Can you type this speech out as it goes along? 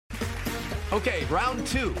Okay, round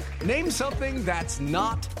two. Name something that's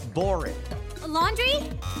not boring. A laundry?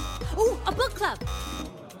 Ooh, a book club.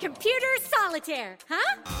 Computer solitaire,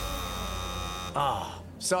 huh? Ah,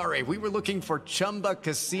 sorry, we were looking for Chumba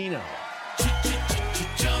Casino.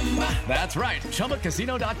 That's right,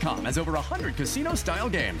 ChumbaCasino.com has over 100 casino-style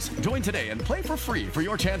games. Join today and play for free for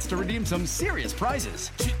your chance to redeem some serious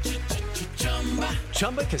prizes.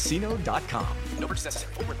 ChumbaCasino.com. No purchase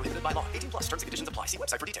necessary. Void where prohibited by law. 18+. Terms and conditions apply. See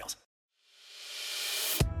website for details.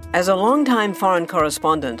 As a longtime foreign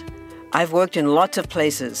correspondent, I've worked in lots of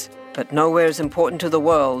places, but nowhere as important to the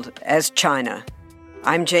world as China.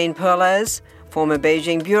 I'm Jane Perlez, former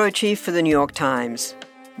Beijing bureau chief for the New York Times.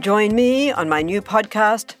 Join me on my new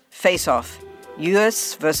podcast, Face Off,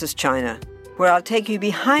 US versus China, where I'll take you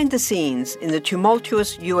behind the scenes in the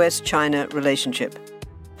tumultuous US-China relationship.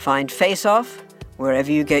 Find Face Off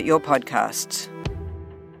wherever you get your podcasts.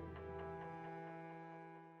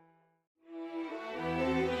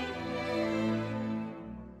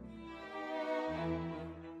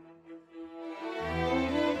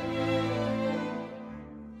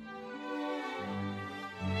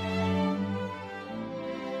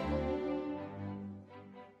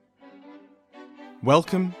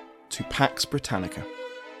 Welcome to Pax Britannica.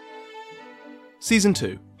 Season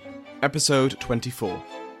 2, Episode 24.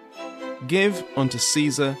 Give unto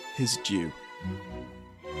Caesar his due.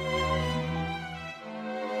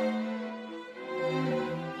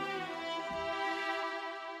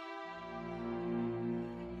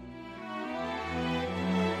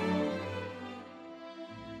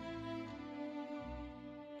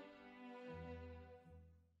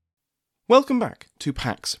 Welcome back to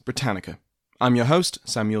Pax Britannica. I'm your host,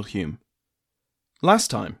 Samuel Hume.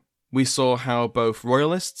 Last time, we saw how both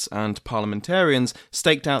royalists and parliamentarians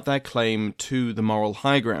staked out their claim to the moral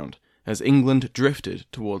high ground as England drifted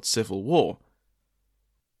towards civil war.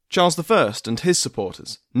 Charles I and his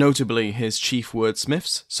supporters, notably his chief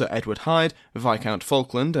wordsmiths, Sir Edward Hyde, Viscount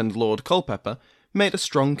Falkland and Lord Culpeper, made a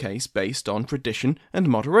strong case based on tradition and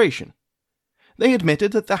moderation. They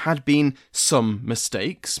admitted that there had been some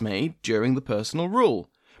mistakes made during the personal rule,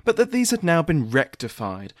 but that these had now been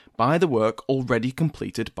rectified by the work already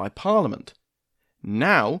completed by Parliament.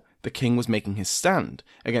 Now, the king was making his stand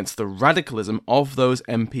against the radicalism of those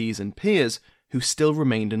MPs and peers who still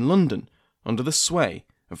remained in London under the sway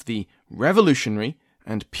of the revolutionary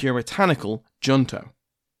and puritanical junto.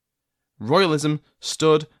 Royalism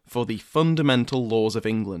stood for the fundamental laws of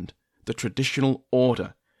England, the traditional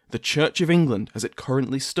order, the Church of England as it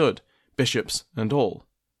currently stood, bishops and all.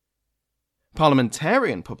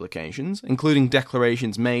 Parliamentarian publications, including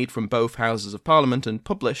declarations made from both Houses of Parliament and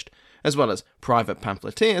published, as well as private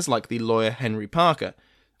pamphleteers like the lawyer Henry Parker,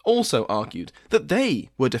 also argued that they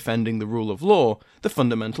were defending the rule of law, the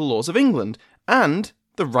fundamental laws of England, and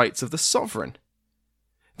the rights of the sovereign.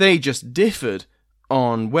 They just differed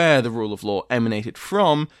on where the rule of law emanated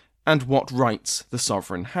from and what rights the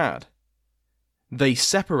sovereign had. They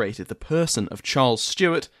separated the person of Charles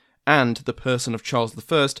Stuart and the person of Charles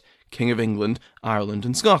I, King of England, Ireland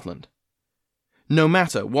and Scotland. No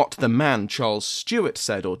matter what the man Charles Stuart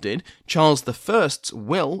said or did, Charles I's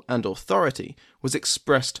will and authority was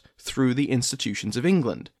expressed through the institutions of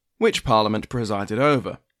England, which Parliament presided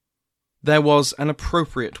over. There was an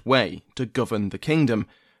appropriate way to govern the kingdom,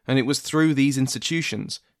 and it was through these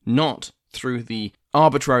institutions, not through the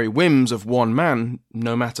arbitrary whims of one man,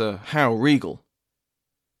 no matter how regal.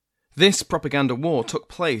 This propaganda war took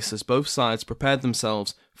place as both sides prepared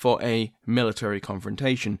themselves for a military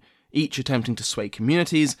confrontation, each attempting to sway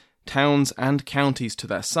communities, towns and counties to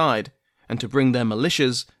their side, and to bring their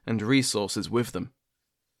militias and resources with them.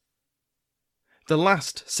 The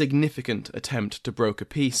last significant attempt to broker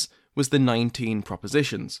peace was the 19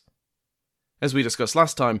 Propositions. As we discussed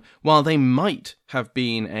last time, while they might have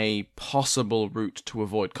been a possible route to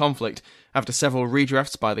avoid conflict, after several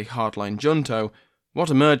redrafts by the hardline junto, what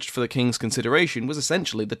emerged for the king's consideration was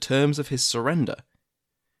essentially the terms of his surrender.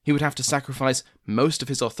 He would have to sacrifice most of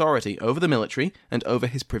his authority over the military and over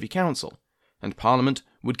his Privy Council, and Parliament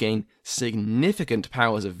would gain significant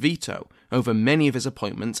powers of veto over many of his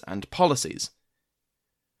appointments and policies.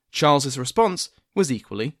 Charles's response was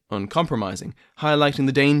equally uncompromising, highlighting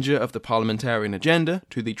the danger of the parliamentarian agenda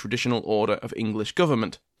to the traditional order of English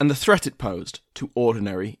government, and the threat it posed to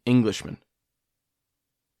ordinary Englishmen.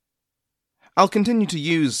 I'll continue to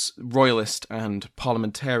use royalist and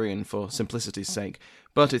parliamentarian for simplicity's sake,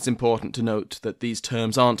 but it's important to note that these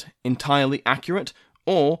terms aren't entirely accurate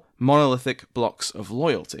or monolithic blocks of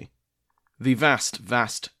loyalty. The vast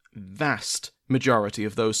majority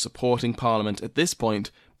of those supporting Parliament at this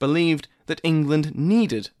point believed that England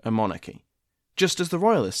needed a monarchy, just as the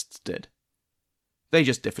royalists did. They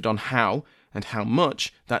just differed on how and how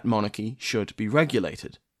much that monarchy should be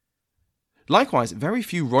regulated. Likewise, very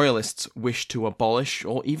few royalists wished to abolish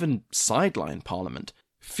or even sideline Parliament.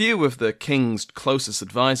 Few of the king's closest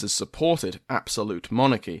advisers supported absolute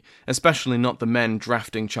monarchy, especially not the men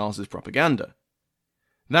drafting Charles's propaganda.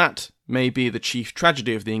 That may be the chief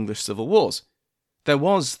tragedy of the English civil wars. There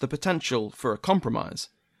was the potential for a compromise.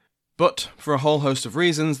 But for a whole host of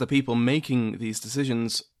reasons, the people making these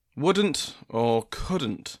decisions wouldn't or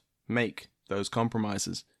couldn't make those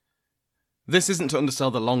compromises. This isn't to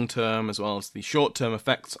undersell the long-term as well as the short-term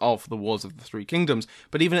effects of the Wars of the Three Kingdoms,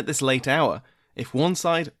 but even at this late hour, if one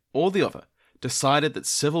side or the other decided that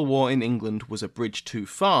civil war in England was a bridge too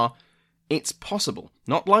far, it's possible,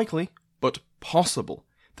 not likely, but possible,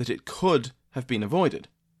 that it could have been avoided.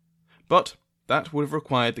 But that would have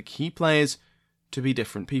required the key players to be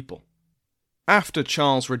different people. After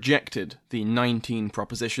Charles rejected the 19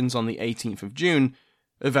 propositions on the 18th of June,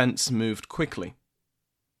 events moved quickly.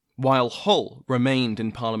 While Hull remained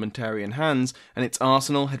in parliamentarian hands and its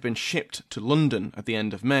arsenal had been shipped to London at the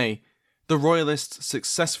end of May, the Royalists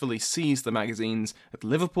successfully seized the magazines at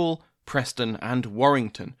Liverpool, Preston and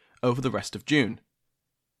Warrington over the rest of June.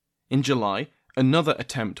 In July, another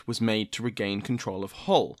attempt was made to regain control of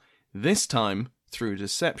Hull, this time through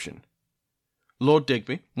deception. Lord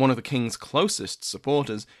Digby, one of the king's closest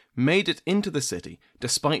supporters, made it into the city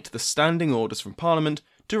despite the standing orders from Parliament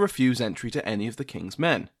to refuse entry to any of the king's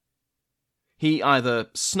men. He either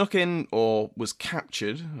snuck in or was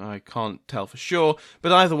captured, I can't tell for sure,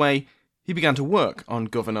 but either way, he began to work on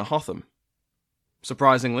Governor Hotham.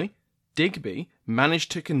 Surprisingly, Digby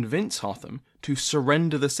managed to convince Hotham to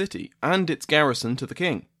surrender the city and its garrison to the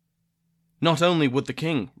king. Not only would the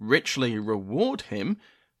king richly reward him,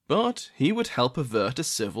 but he would help avert a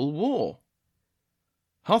civil war.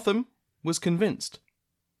 Hotham was convinced,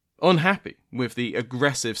 unhappy with the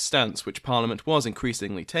aggressive stance which Parliament was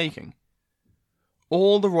increasingly taking.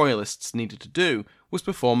 All the Royalists needed to do was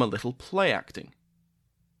perform a little play acting.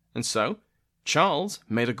 And so, Charles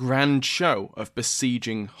made a grand show of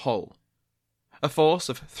besieging Hull. A force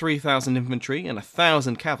of 3,000 infantry and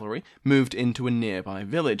 1,000 cavalry moved into a nearby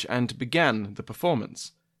village and began the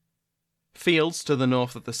performance. Fields to the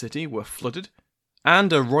north of the city were flooded,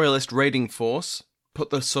 and a Royalist raiding force put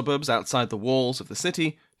the suburbs outside the walls of the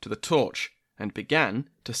city to the torch and began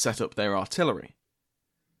to set up their artillery.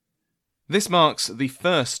 This marks the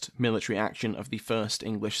first military action of the First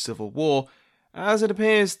English Civil War, as it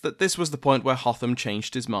appears that this was the point where Hotham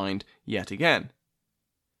changed his mind yet again.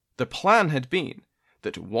 The plan had been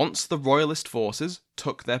that once the Royalist forces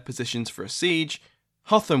took their positions for a siege,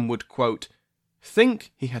 Hotham would, quote,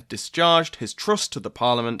 think he had discharged his trust to the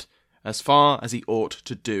Parliament as far as he ought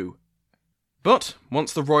to do. But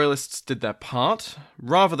once the Royalists did their part,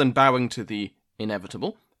 rather than bowing to the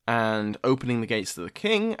inevitable and opening the gates to the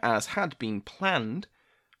king as had been planned,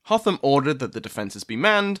 Hotham ordered that the defences be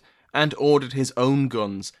manned and ordered his own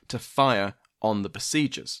guns to fire on the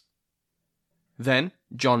besiegers. Then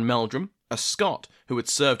John Meldrum, a Scot who had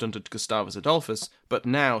served under Gustavus Adolphus but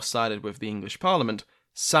now sided with the English Parliament,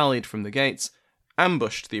 sallied from the gates,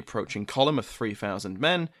 ambushed the approaching column of 3,000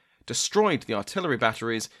 men, destroyed the artillery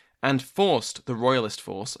batteries, and forced the Royalist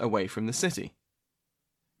force away from the city.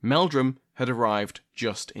 Meldrum had arrived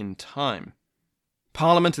just in time.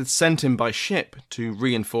 Parliament had sent him by ship to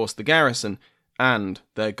reinforce the garrison, and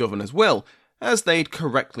their governor's will, as they'd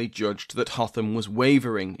correctly judged that Hotham was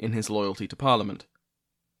wavering in his loyalty to Parliament.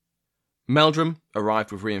 Meldrum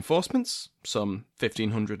arrived with reinforcements, some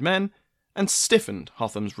 1,500 men, and stiffened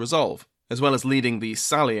Hotham's resolve, as well as leading the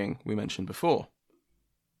sallying we mentioned before.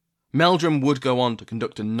 Meldrum would go on to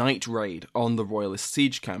conduct a night raid on the Royalist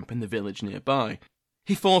siege camp in the village nearby.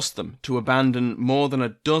 He forced them to abandon more than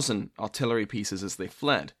a dozen artillery pieces as they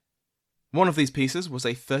fled. One of these pieces was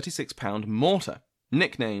a 36-pound mortar,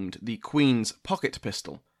 nicknamed the Queen's Pocket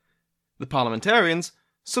Pistol. The parliamentarians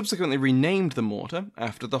subsequently renamed the mortar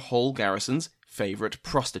after the whole garrison's favourite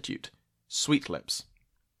prostitute, Sweetlips.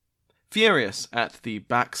 Furious at the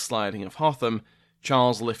backsliding of Hotham,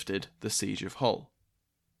 Charles lifted the siege of Hull.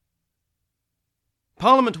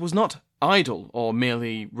 Parliament was not idle or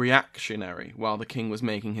merely reactionary while the king was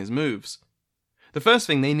making his moves. The first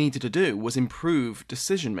thing they needed to do was improve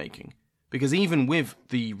decision-making, because even with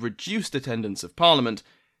the reduced attendance of Parliament,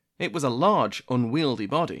 it was a large, unwieldy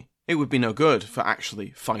body. It would be no good for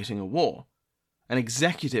actually fighting a war. An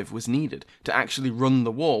executive was needed to actually run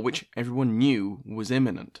the war, which everyone knew was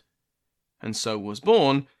imminent. And so was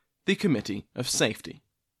born the Committee of Safety.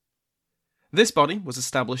 This body was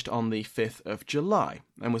established on the 5th of July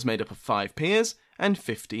and was made up of 5 peers and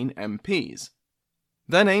 15 MPs.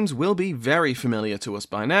 Their names will be very familiar to us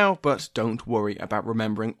by now, but don't worry about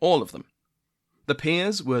remembering all of them. The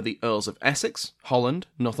peers were the Earls of Essex, Holland,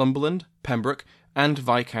 Northumberland, Pembroke, and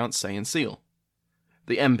Viscount Say and Seal.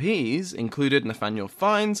 The MPs included Nathaniel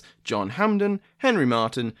Fiennes, John Hampden, Henry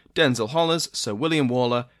Marten, Denzil Holles, Sir William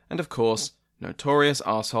Waller, and of course, notorious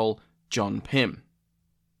arsehole John Pym.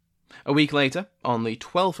 A week later, on the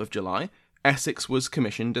 12th of July, Essex was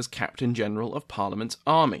commissioned as Captain General of Parliament's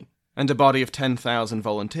army, and a body of 10,000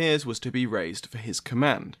 volunteers was to be raised for his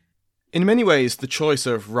command. In many ways, the choice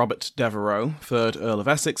of Robert Devereux, 3rd Earl of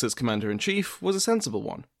Essex, as Commander-in-Chief was a sensible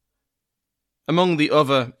one. Among the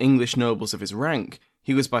other English nobles of his rank,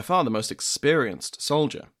 he was by far the most experienced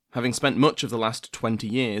soldier, having spent much of the last 20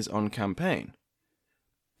 years on campaign.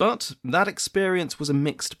 But that experience was a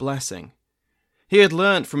mixed blessing. He had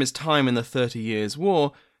learnt from his time in the 30 Years'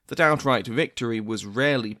 War that outright victory was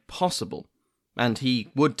rarely possible, and he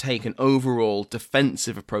would take an overall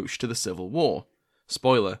defensive approach to the Civil War.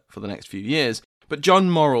 Spoiler for the next few years, but John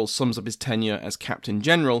Morrell sums up his tenure as Captain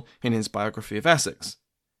General in his biography of Essex.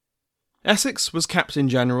 Essex was Captain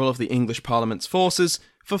General of the English Parliament's forces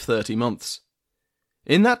for 30 months.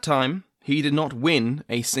 In that time, he did not win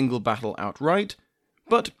a single battle outright,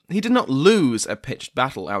 but he did not lose a pitched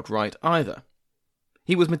battle outright either.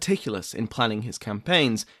 He was meticulous in planning his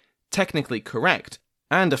campaigns, technically correct,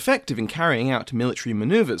 and effective in carrying out military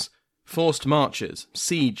manoeuvres, forced marches,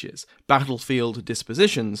 sieges, battlefield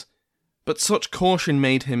dispositions, but such caution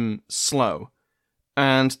made him slow,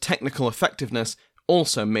 and technical effectiveness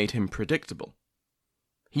also made him predictable.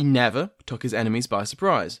 He never took his enemies by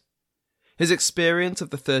surprise. His experience of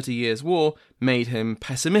the 30 Years' War made him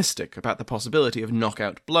pessimistic about the possibility of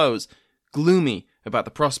knockout blows, gloomy about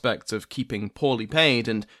the prospects of keeping poorly paid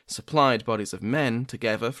and supplied bodies of men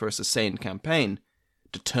together for a sustained campaign,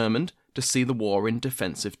 determined to see the war in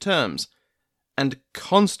defensive terms, and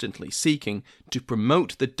constantly seeking to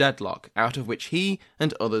promote the deadlock out of which he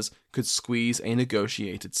and others could squeeze a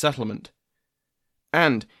negotiated settlement.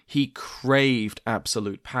 And he craved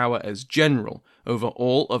absolute power as general over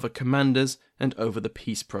all other commanders and over the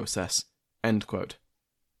peace process." End quote.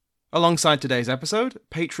 Alongside today's episode,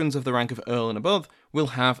 patrons of the rank of Earl and above will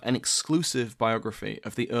have an exclusive biography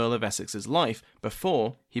of the Earl of Essex's life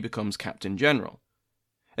before he becomes Captain General.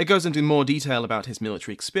 It goes into more detail about his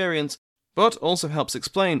military experience, but also helps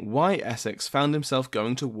explain why Essex found himself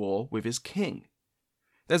going to war with his king.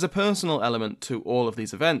 There's a personal element to all of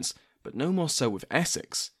these events, but no more so with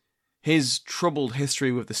Essex. His troubled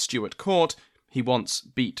history with the Stuart court, he once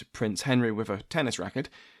beat Prince Henry with a tennis racket,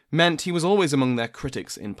 meant he was always among their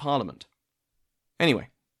critics in Parliament. Anyway,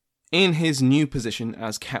 in his new position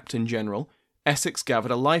as Captain General, Essex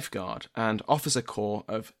gathered a lifeguard and officer corps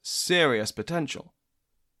of serious potential.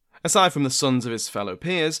 Aside from the sons of his fellow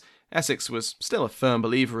peers, Essex was still a firm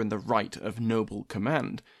believer in the right of noble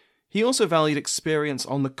command. He also valued experience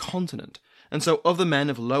on the continent, and so other men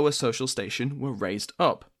of lower social station were raised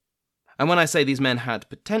up. And when I say these men had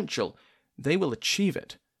potential, they will achieve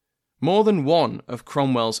it. More than one of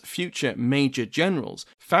Cromwell's future major generals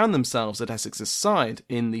found themselves at Essex's side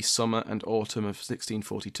in the summer and autumn of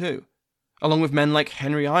 1642, along with men like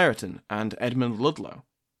Henry Ireton and Edmund Ludlow.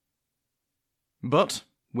 But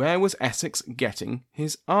where was Essex getting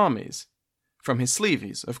his armies? From his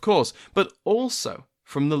sleeveys, of course, but also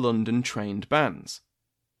from the London trained bands.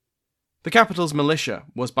 The capital's militia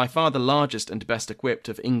was by far the largest and best equipped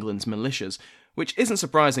of England's militias, which isn't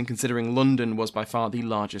surprising considering London was by far the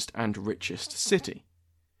largest and richest city.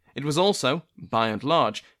 It was also, by and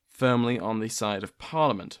large, firmly on the side of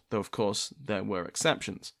Parliament, though of course there were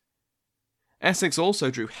exceptions. Essex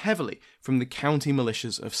also drew heavily from the county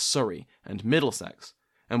militias of Surrey and Middlesex,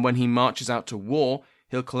 and when he marches out to war,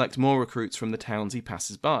 he'll collect more recruits from the towns he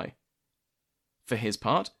passes by. For his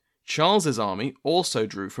part, Charles's army also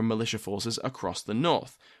drew from militia forces across the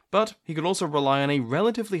north, but he could also rely on a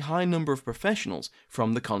relatively high number of professionals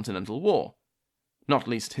from the Continental War, not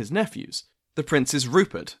least his nephews, the Princes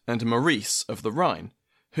Rupert and Maurice of the Rhine,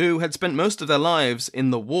 who had spent most of their lives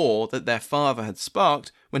in the war that their father had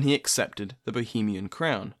sparked when he accepted the Bohemian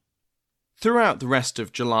crown. Throughout the rest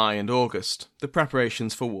of July and August, the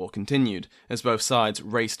preparations for war continued, as both sides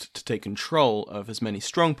raced to take control of as many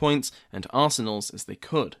strongpoints and arsenals as they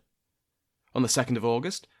could. On the 2nd of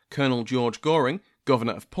August, Colonel George Goring,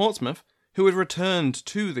 Governor of Portsmouth, who had returned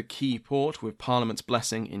to the key port with Parliament's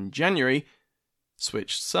blessing in January,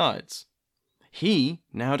 switched sides. He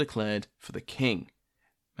now declared for the king,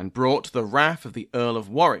 and brought the wrath of the Earl of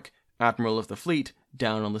Warwick, Admiral of the Fleet,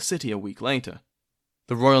 down on the city a week later.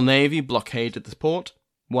 The Royal Navy blockaded the port,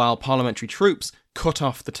 while parliamentary troops cut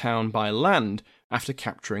off the town by land after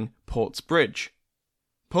capturing Port's Bridge.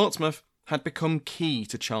 Portsmouth had become key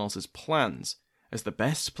to Charles's plans as the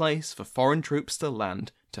best place for foreign troops to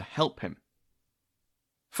land to help him.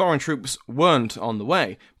 Foreign troops weren't on the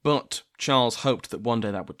way, but Charles hoped that one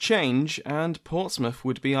day that would change and Portsmouth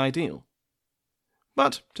would be ideal.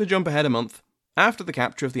 But, to jump ahead a month, after the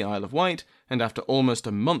capture of the Isle of Wight and after almost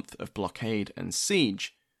a month of blockade and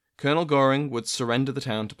siege, Colonel Goring would surrender the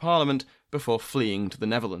town to Parliament before fleeing to the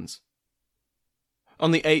Netherlands.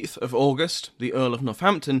 On the 8th of August, the Earl of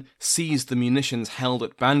Northampton seized the munitions held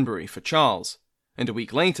at Banbury for Charles, and a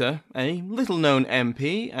week later, a little-known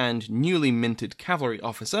MP and newly minted cavalry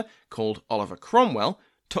officer called Oliver Cromwell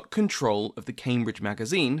took control of the Cambridge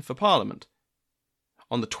Magazine for Parliament.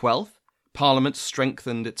 On the 12th, Parliament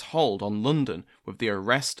strengthened its hold on London with the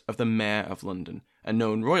arrest of the Mayor of London, a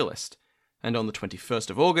known royalist, and on the 21st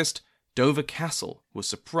of August, Dover Castle was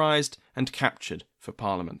surprised and captured for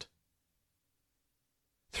Parliament.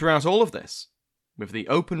 Throughout all of this, with the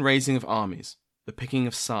open raising of armies, the picking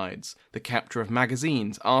of sides, the capture of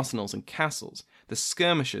magazines, arsenals and castles, the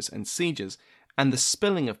skirmishes and sieges, and the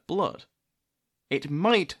spilling of blood, it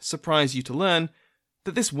might surprise you to learn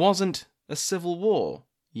that this wasn't a civil war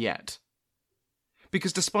yet.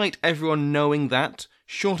 Because despite everyone knowing that,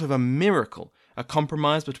 short of a miracle, a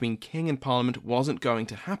compromise between king and parliament wasn't going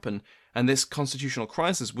to happen, and this constitutional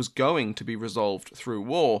crisis was going to be resolved through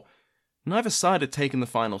war, neither side had taken the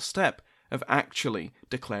final step of actually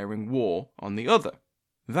declaring war on the other.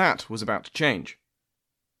 That was about to change.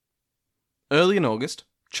 Early in August,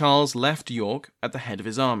 Charles left York at the head of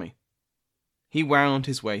his army. He wound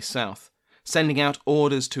his way south, sending out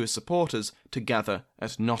orders to his supporters to gather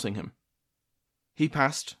at Nottingham. He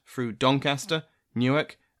passed through Doncaster,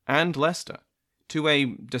 Newark, and Leicester, to a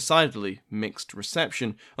decidedly mixed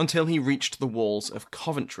reception until he reached the walls of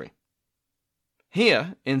Coventry.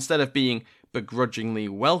 Here, instead of being begrudgingly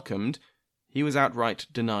welcomed, he was outright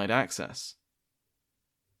denied access.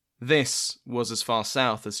 This was as far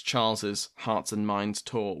south as Charles's Hearts and Minds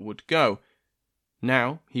tour would go.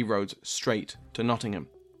 Now he rode straight to Nottingham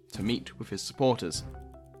to meet with his supporters.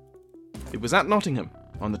 It was at Nottingham,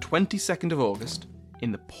 on the 22nd of August,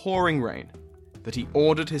 in the pouring rain, that he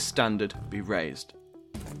ordered his standard be raised.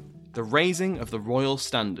 The raising of the royal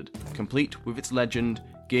standard, complete with its legend,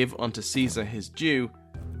 "Give unto Caesar his due,"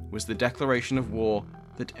 was the declaration of war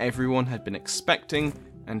that everyone had been expecting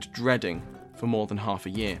and dreading for more than half a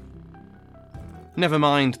year. Never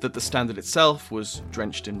mind that the standard itself was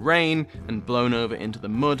drenched in rain and blown over into the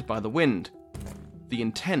mud by the wind. The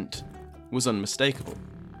intent was unmistakable.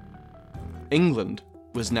 England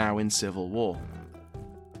was now in civil war.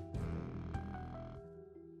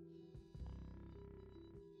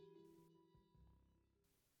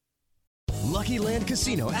 Lucky Land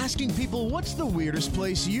Casino, asking people, what's the weirdest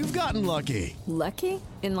place you've gotten lucky? Lucky?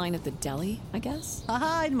 In line at the deli, I guess?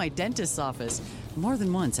 Aha, in my dentist's office. More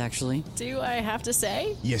than once, actually. Do I have to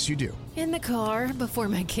say? Yes, you do. In the car before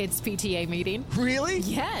my kids' PTA meeting. Really?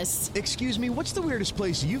 Yes. Excuse me, what's the weirdest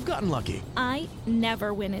place you've gotten lucky? I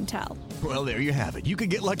never win and tell. Well, there you have it. You can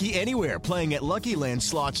get lucky anywhere, playing at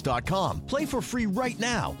LuckyLandSlots.com. Play for free right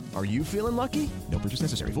now. Are you feeling lucky? No purchase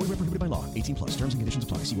necessary. Void where prohibited by law. 18 plus. Terms and conditions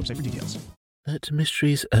apply. See website for details. Let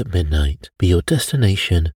Mysteries at Midnight be your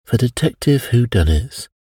destination for detective whodunits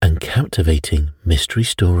and captivating mystery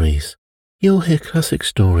stories. You'll hear classic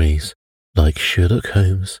stories like Sherlock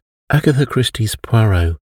Holmes, Agatha Christie's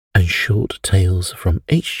Poirot, and short tales from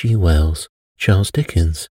H.G. Wells, Charles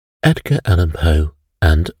Dickens, Edgar Allan Poe,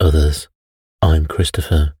 and others. I'm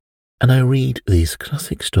Christopher, and I read these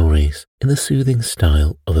classic stories in the soothing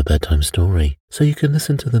style of a bedtime story, so you can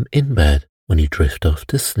listen to them in bed when you drift off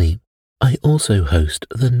to sleep. I also host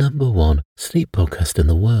the #1 sleep podcast in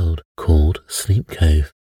the world called Sleep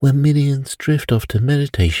Cove, where millions drift off to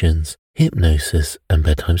meditations, hypnosis, and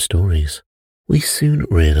bedtime stories. We soon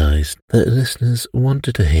realized that listeners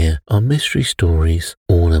wanted to hear our mystery stories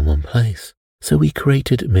all in one place, so we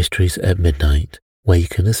created Mysteries at Midnight, where you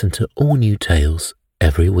can listen to all new tales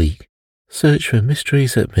every week. Search for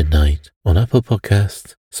Mysteries at Midnight on Apple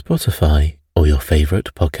Podcasts, Spotify, or your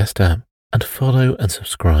favorite podcast app, and follow and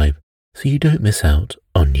subscribe so you don't miss out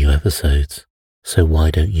on new episodes. So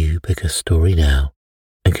why don't you pick a story now?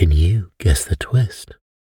 And can you guess the twist?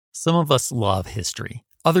 Some of us love history.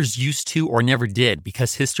 Others used to or never did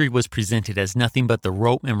because history was presented as nothing but the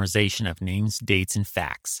rote memorization of names, dates, and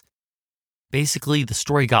facts. Basically, the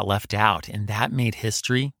story got left out, and that made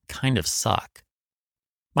history kind of suck.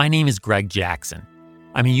 My name is Greg Jackson.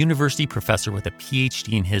 I'm a university professor with a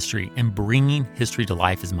PhD in history, and bringing history to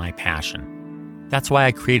life is my passion. That's why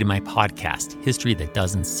I created my podcast, History That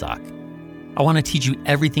Doesn't Suck. I want to teach you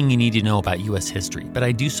everything you need to know about U.S. history, but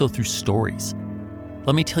I do so through stories.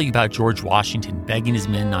 let me tell you about George Washington begging his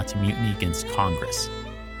men not to mutiny against Congress,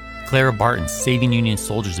 Clara Barton saving Union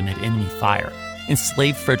soldiers amid enemy fire,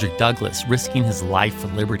 enslaved Frederick Douglass risking his life for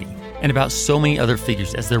liberty, and about so many other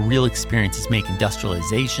figures as their real experiences make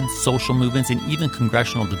industrialization, social movements, and even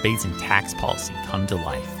congressional debates and tax policy come to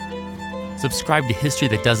life. Subscribe to History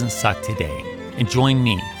That Doesn't Suck today, and join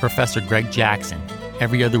me, Professor Greg Jackson,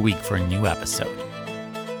 every other week for a new episode,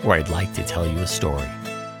 where I'd like to tell you a story.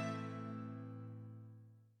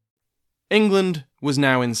 England was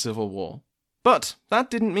now in civil war, but that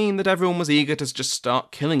didn't mean that everyone was eager to just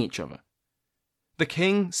start killing each other. The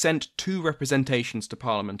king sent 2 representations to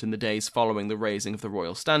Parliament in the days following the raising of the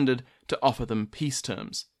royal standard to offer them peace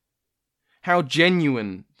terms. How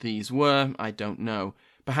genuine these were, I don't know.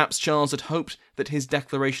 Perhaps Charles had hoped that his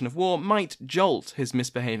declaration of war might jolt his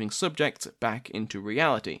misbehaving subjects back into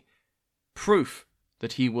reality. Proof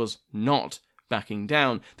that he was not backing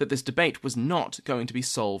down, that this debate was not going to be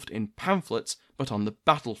solved in pamphlets, but on the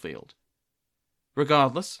battlefield.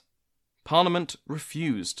 Regardless, Parliament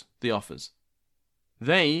refused the offers.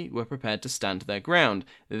 They were prepared to stand their ground.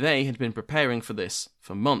 They had been preparing for this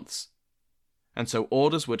for months. And so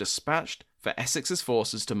orders were dispatched for Essex's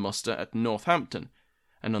forces to muster at Northampton,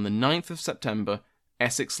 and on the 9th of September,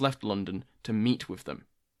 Essex left London to meet with them.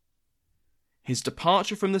 His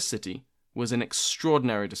departure from the city was an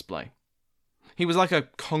extraordinary display. He was like a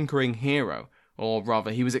conquering hero, or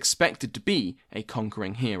rather he was expected to be a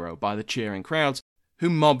conquering hero by the cheering crowds who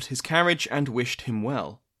mobbed his carriage and wished him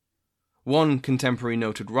well. One contemporary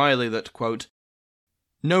noted wryly that, quote,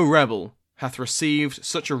 "No rebel hath received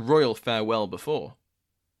such a royal farewell before."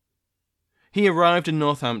 He arrived in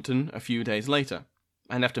Northampton a few days later,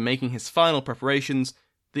 and after making his final preparations,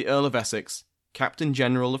 the Earl of Essex, Captain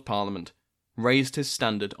General of Parliament, raised his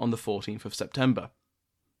standard on the 14th of September.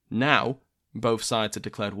 Now, both sides had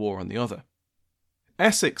declared war on the other.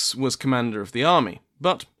 Essex was commander of the army,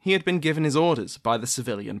 but he had been given his orders by the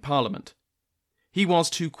civilian Parliament. He was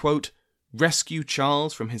to, quote, "rescue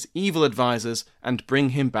Charles from his evil advisers and bring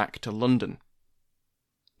him back to London."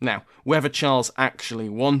 Now, whether Charles actually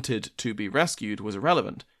wanted to be rescued was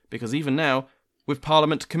irrelevant, because even now, with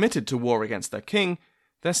Parliament committed to war against their king,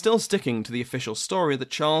 they're still sticking to the official story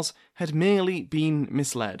that Charles had merely been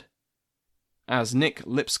misled. As Nick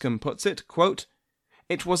Lipscomb puts it, quote,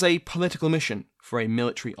 "It was a political mission for a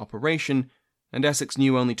military operation, and Essex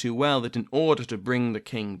knew only too well that in order to bring the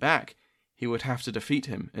king back, he would have to defeat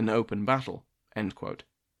him in open battle." End quote.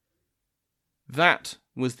 That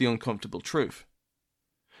was the uncomfortable truth.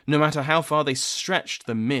 No matter how far they stretched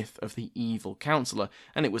the myth of the evil counsellor,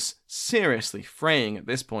 and it was seriously fraying at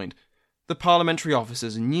this point, the parliamentary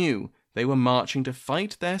officers knew they were marching to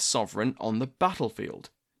fight their sovereign on the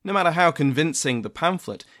battlefield. No matter how convincing the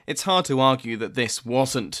pamphlet, it's hard to argue that this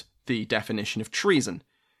wasn't the definition of treason.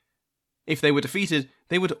 If they were defeated,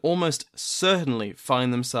 they would almost certainly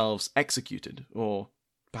find themselves executed, or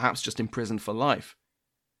perhaps just imprisoned for life.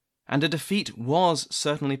 And a defeat was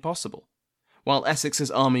certainly possible. While Essex's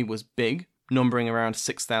army was big, numbering around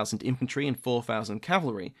 6,000 infantry and 4,000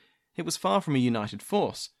 cavalry, it was far from a united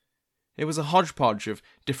force. It was a hodgepodge of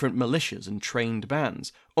different militias and trained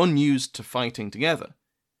bands, unused to fighting together.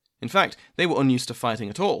 In fact, they were unused to fighting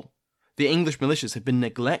at all. The English militias had been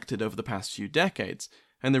neglected over the past few decades,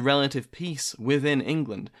 and the relative peace within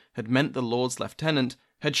England had meant the Lords Lieutenant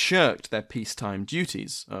had shirked their peacetime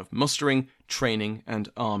duties of mustering, training,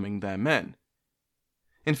 and arming their men.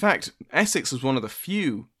 In fact, Essex was one of the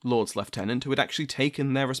few Lords Lieutenant who had actually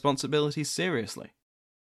taken their responsibilities seriously.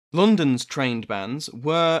 London's trained bands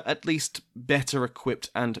were at least better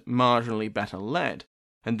equipped and marginally better led,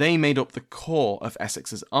 and they made up the core of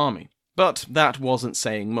Essex's army. But that wasn't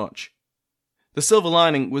saying much. The silver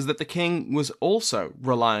lining was that the king was also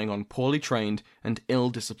relying on poorly trained and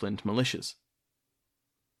ill-disciplined militias.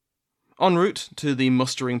 En route to the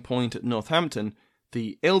mustering point at Northampton,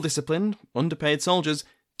 the ill-disciplined, underpaid soldiers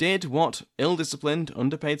did what ill-disciplined,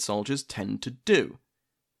 underpaid soldiers tend to do.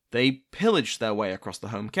 They pillaged their way across the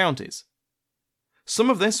home counties. Some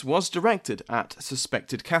of this was directed at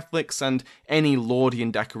suspected Catholics and any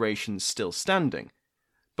Laudian decorations still standing,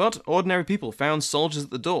 but ordinary people found soldiers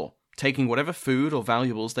at the door, taking whatever food or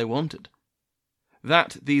valuables they wanted.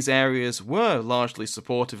 That these areas were largely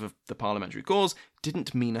supportive of the parliamentary cause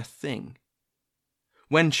didn't mean a thing.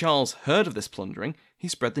 When Charles heard of this plundering, he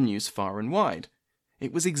spread the news far and wide.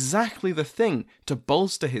 It was exactly the thing to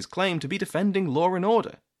bolster his claim to be defending law and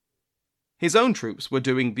order. His own troops were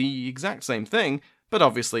doing the exact same thing, but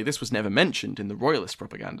obviously this was never mentioned in the royalist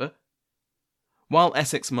propaganda. While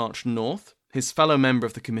Essex marched north, his fellow member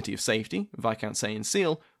of the Committee of Safety, Viscount Saye and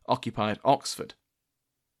Seal, occupied Oxford.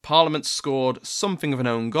 Parliament scored something of an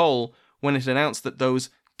own goal when it announced that those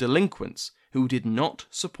delinquents who did not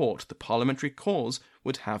support the parliamentary cause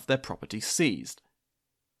would have their property seized.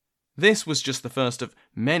 This was just the first of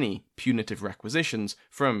many punitive requisitions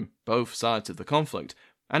from both sides of the conflict,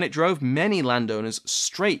 and it drove many landowners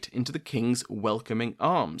straight into the king's welcoming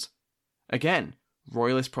arms. Again,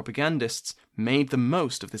 royalist propagandists made the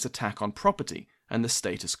most of this attack on property and the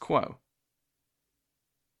status quo.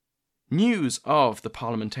 News of the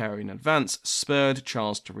parliamentarian advance spurred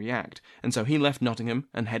Charles to react, and so he left Nottingham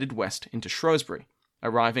and headed west into Shrewsbury,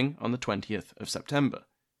 arriving on the 20th of September.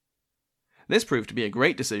 This proved to be a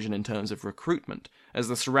great decision in terms of recruitment, as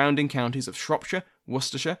the surrounding counties of Shropshire,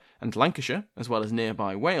 Worcestershire, and Lancashire, as well as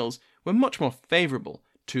nearby Wales, were much more favourable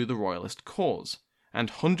to the royalist cause, and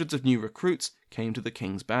hundreds of new recruits came to the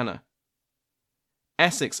king's banner.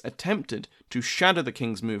 Essex attempted to shadow the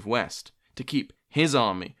king's move west, to keep his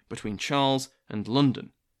army between Charles and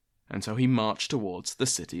London, and so he marched towards the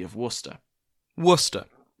city of Worcester. Worcester,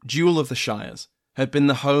 Jewel of the Shires, had been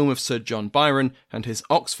the home of Sir John Byron and his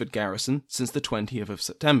Oxford garrison since the 20th of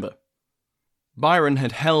September. Byron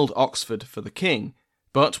had held Oxford for the king,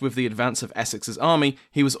 but with the advance of Essex's army,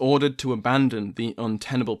 he was ordered to abandon the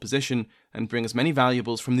untenable position and bring as many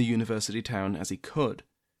valuables from the university town as he could.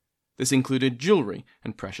 This included jewellery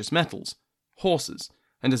and precious metals, horses,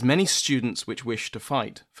 and as many students which wished to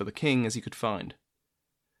fight for the king as he could find.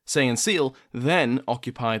 Say and Seal then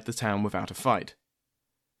occupied the town without a fight.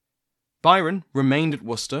 Byron remained at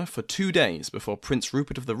Worcester for 2 days before Prince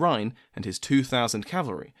Rupert of the Rhine and his 2,000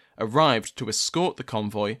 cavalry arrived to escort the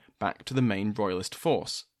convoy back to the main royalist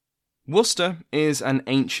force. Worcester is an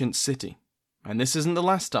ancient city, and this isn't the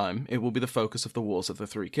last time it will be the focus of the Wars of the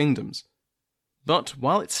Three Kingdoms. But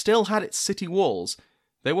while it still had its city walls,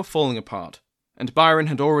 they were falling apart, and Byron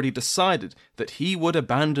had already decided that he would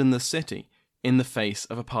abandon the city in the face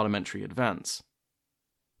of a parliamentary advance.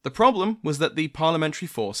 The problem was that the parliamentary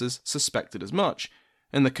forces suspected as much,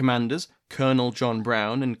 and the commanders, Colonel John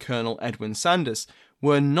Brown and Colonel Edwin Sandys,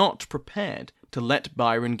 were not prepared to let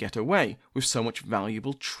Byron get away with so much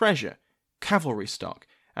valuable treasure, cavalry stock,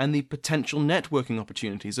 and the potential networking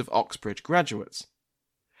opportunities of Oxbridge graduates.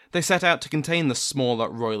 They set out to contain the smaller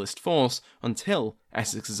royalist force until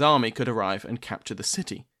Essex's army could arrive and capture the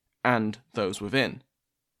city, and those within.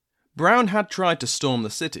 Brown had tried to storm the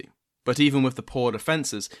city, but even with the poor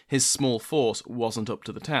defences, his small force wasn't up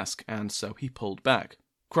to the task, and so he pulled back,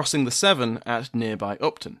 crossing the Severn at nearby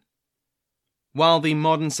Upton. While the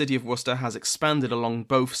modern city of Worcester has expanded along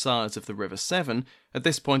both sides of the River Severn, at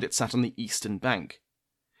this point it sat on the eastern bank.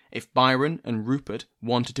 If Byron and Rupert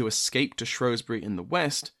wanted to escape to Shrewsbury in the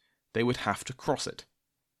west, they would have to cross it.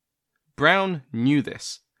 Brown knew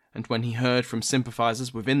this, and when he heard from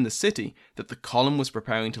sympathisers within the city that the column was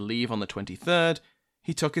preparing to leave on the 23rd,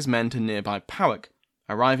 he took his men to nearby Powick,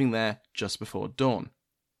 arriving there just before dawn.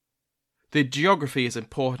 The geography is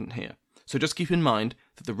important here, so just keep in mind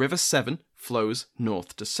that the River Severn flows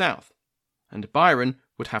north to south, and Byron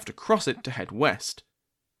would have to cross it to head west.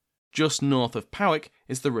 Just north of Powick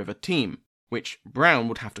is the River Teme, which Brown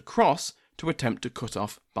would have to cross to attempt to cut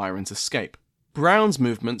off Byron's escape. Brown's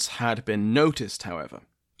movements had been noticed, however,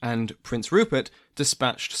 and Prince Rupert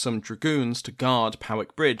dispatched some dragoons to guard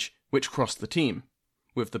Powick Bridge, which crossed the Teme,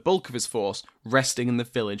 with the bulk of his force resting in the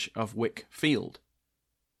village of Wick Field.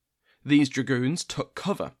 These dragoons took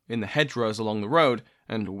cover in the hedgerows along the road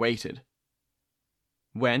and waited.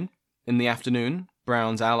 When, in the afternoon,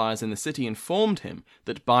 Brown's allies in the city informed him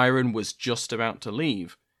that Byron was just about to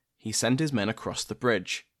leave, he sent his men across the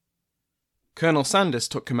bridge. Colonel Sandys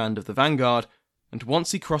took command of the vanguard, and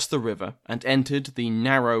once he crossed the river and entered the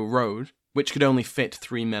narrow road, which could only fit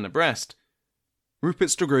 3 men abreast,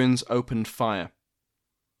 Rupert's dragoons opened fire.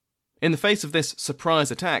 In the face of this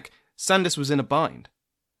surprise attack, Sandys was in a bind.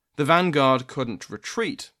 The vanguard couldn't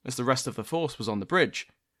retreat, as the rest of the force was on the bridge,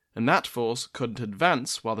 and that force couldn't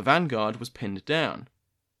advance while the vanguard was pinned down.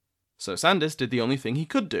 So Sandys did the only thing he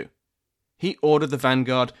could do. He ordered the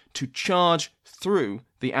vanguard to charge through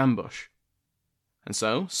the ambush. And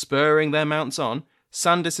so, spurring their mounts on,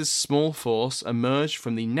 Sandys's small force emerged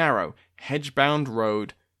from the narrow, hedge-bound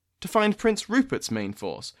road to find Prince Rupert's main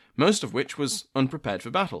force, most of which was unprepared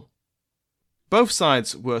for battle. Both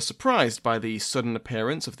sides were surprised by the sudden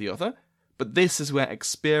appearance of the other, but this is where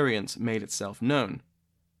experience made itself known.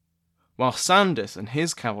 While Sandys and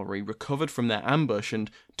his cavalry recovered from their ambush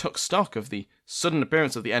and took stock of the sudden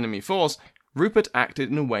appearance of the enemy force, Rupert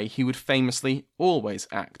acted in a way he would famously always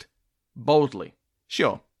act: boldly.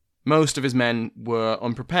 Sure, most of his men were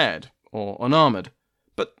unprepared or unarmoured,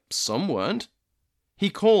 but some weren't. He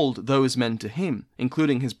called those men to him,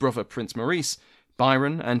 including his brother Prince Maurice,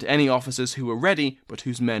 Byron, and any officers who were ready but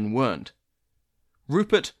whose men weren't.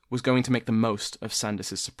 Rupert was going to make the most of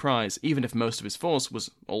Sandys's surprise, even if most of his force was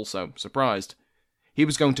also surprised. He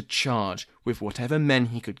was going to charge with whatever men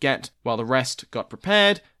he could get, while the rest got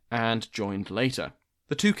prepared and joined later.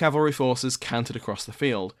 The two cavalry forces cantered across the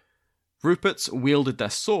field. Rupert's wielded their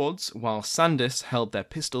swords, while Sandys held their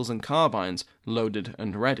pistols and carbines loaded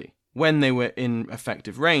and ready. When they were in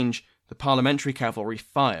effective range, the parliamentary cavalry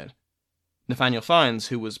fired. Nathaniel Fiennes,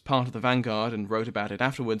 who was part of the vanguard and wrote about it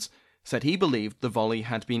afterwards, said he believed the volley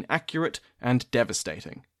had been accurate and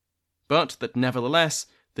devastating, but that nevertheless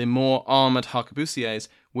the more armoured harquebusiers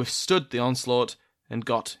withstood the onslaught and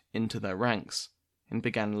got into their ranks, and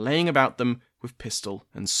began laying about them with pistol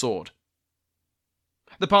and sword.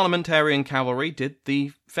 The parliamentarian cavalry did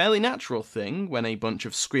the fairly natural thing when a bunch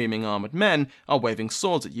of screaming armoured men are waving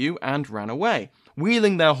swords at you, and ran away,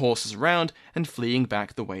 wheeling their horses around and fleeing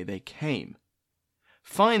back the way they came.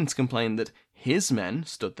 Fiennes complained that his men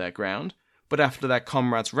stood their ground, but after their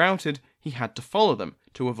comrades routed, he had to follow them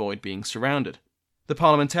to avoid being surrounded. The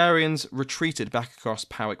parliamentarians retreated back across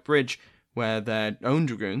Powick Bridge, where their own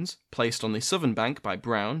dragoons, placed on the southern bank by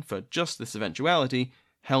Brown for just this eventuality,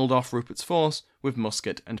 held off Rupert's force with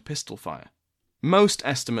musket and pistol fire. Most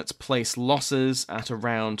estimates place losses at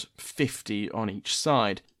around 50 on each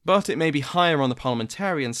side, but it may be higher on the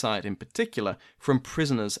parliamentarian side in particular from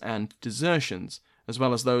prisoners and desertions, as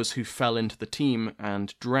well as those who fell into the team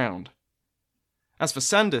and drowned. As for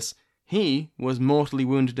Sandys, he was mortally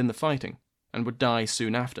wounded in the fighting, and would die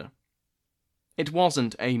soon after. It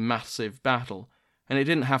wasn't a massive battle, and it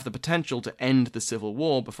didn't have the potential to end the Civil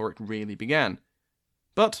War before it really began.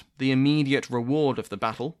 But the immediate reward of the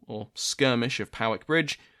battle, or skirmish of Powick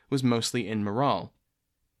Bridge, was mostly in morale.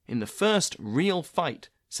 In the first real fight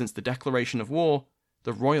since the declaration of war,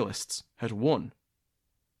 the Royalists had won.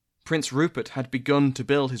 Prince Rupert had begun to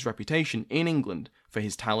build his reputation in England for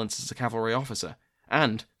his talents as a cavalry officer,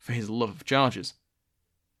 and for his love of charges.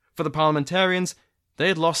 For the parliamentarians, they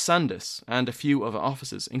had lost Sandys and a few other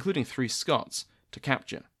officers, including 3 Scots, to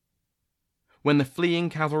capture. When the fleeing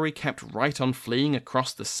cavalry kept right on fleeing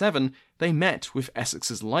across the Severn, they met with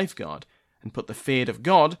Essex's lifeguard, and put the fear of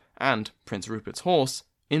God, and Prince Rupert's horse,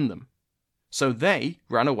 in them. So they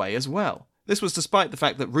ran away as well. This was despite the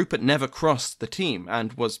fact that Rupert never crossed the team,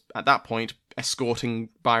 and was, at that point, escorting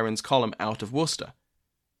Byron's column out of Worcester.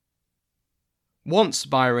 Once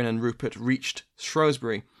Byron and Rupert reached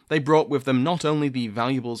Shrewsbury, they brought with them not only the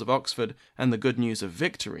valuables of Oxford and the good news of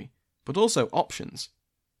victory, but also options.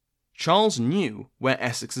 Charles knew where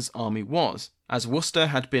Essex's army was, as Worcester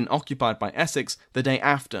had been occupied by Essex the day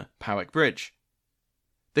after Powick Bridge.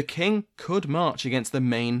 The king could march against the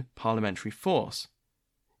main parliamentary force.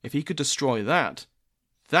 If he could destroy that,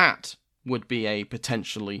 that would be a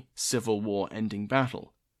potentially Civil War-ending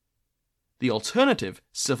battle. The alternative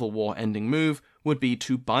Civil War-ending move would be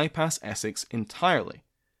to bypass Essex entirely,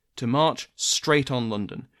 to march straight on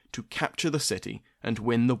London, to capture the city and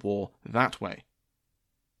win the war that way.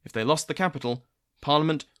 If they lost the capital,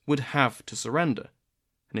 Parliament would have to surrender,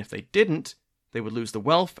 and if they didn't, they would lose the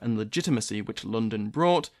wealth and legitimacy which London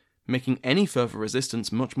brought, making any further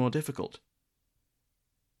resistance much more difficult.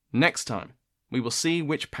 Next time, we will see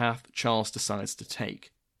which path Charles decides to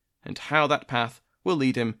take, and how that path will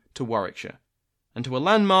lead him to Warwickshire, and to a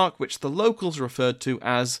landmark which the locals referred to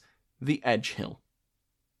as the Edge Hill.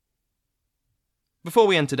 Before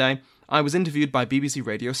we end today, I was interviewed by BBC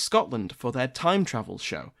Radio Scotland for their time travel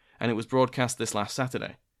show, and it was broadcast this last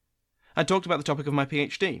Saturday. I talked about the topic of my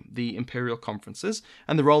PhD, the Imperial Conferences,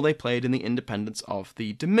 and the role they played in the independence of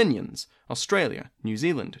the Dominions, Australia, New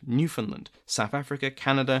Zealand, Newfoundland, South Africa,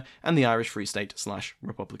 Canada, and the Irish Free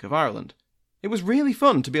State/Republic of Ireland. It was really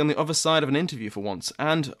fun to be on the other side of an interview for once,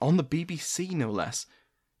 and on the BBC no less.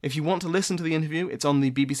 If you want to listen to the interview, it's on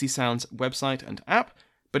the BBC Sounds website and app,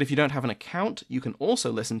 but if you don't have an account, you can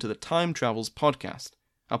also listen to the Time Travels podcast.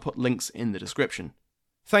 I'll put links in the description.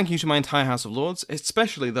 Thank you to my entire House of Lords,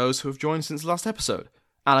 especially those who have joined since the last episode.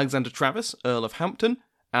 Alexander Travis, Earl of Hampton,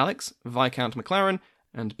 Alex, Viscount McLaren,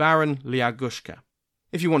 and Baron Liagushka.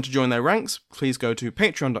 If you want to join their ranks, please go to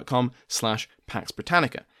patreon.com/Pax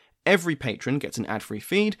Britannica. Every patron gets an ad-free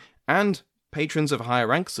feed, and patrons of higher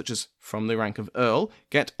ranks, such as from the rank of Earl,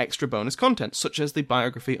 get extra bonus content, such as the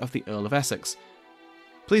biography of the Earl of Essex.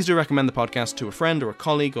 Please do recommend the podcast to a friend or a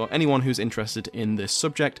colleague or anyone who's interested in this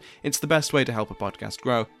subject. It's the best way to help a podcast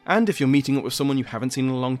grow. And if you're meeting up with someone you haven't seen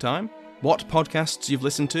in a long time, what podcasts you've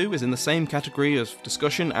listened to is in the same category of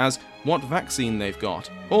discussion as what vaccine they've got,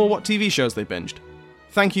 or what TV shows they binged.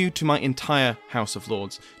 Thank you to my entire House of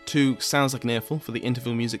Lords, to Sounds Like an Earful for the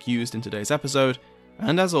interval music used in today's episode,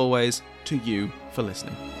 And as always, to you for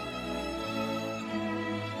listening.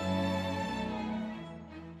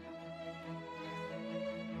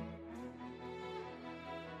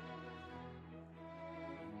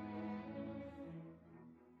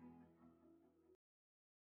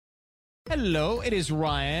 Hello, it is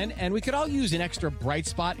Ryan, and we could all use an extra bright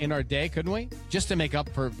spot in our day, couldn't we? Just to make up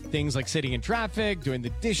for things like sitting in traffic, doing the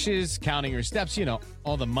dishes, counting your steps, you know,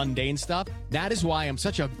 all the mundane stuff. That is why I'm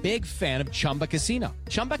such a big fan of Chumba Casino.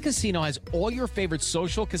 Chumba Casino has all your favorite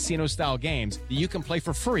social casino-style games that you can play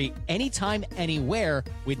for free anytime, anywhere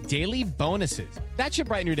with daily bonuses. That should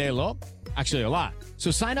brighten your day a little. Actually, a lot.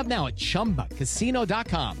 So sign up now at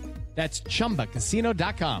ChumbaCasino.com. That's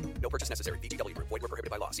ChumbaCasino.com. No purchase necessary. VGW Group. Void where prohibited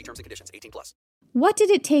by law. See terms and conditions. 18+. What did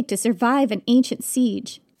it take to survive an ancient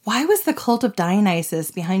siege? Why was the cult of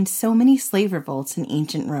Dionysus behind so many slave revolts in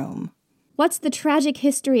ancient Rome? What's the tragic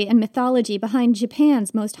history and mythology behind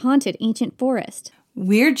Japan's most haunted ancient forest?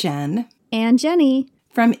 We're Jen. And Jenny.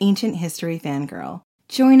 From Ancient History Fangirl.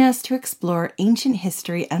 Join us to explore ancient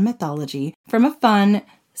history and mythology from a fun,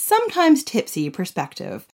 sometimes tipsy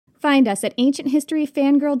perspective. Find us at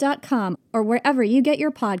ancienthistoryfangirl.com or wherever you get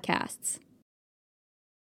your podcasts.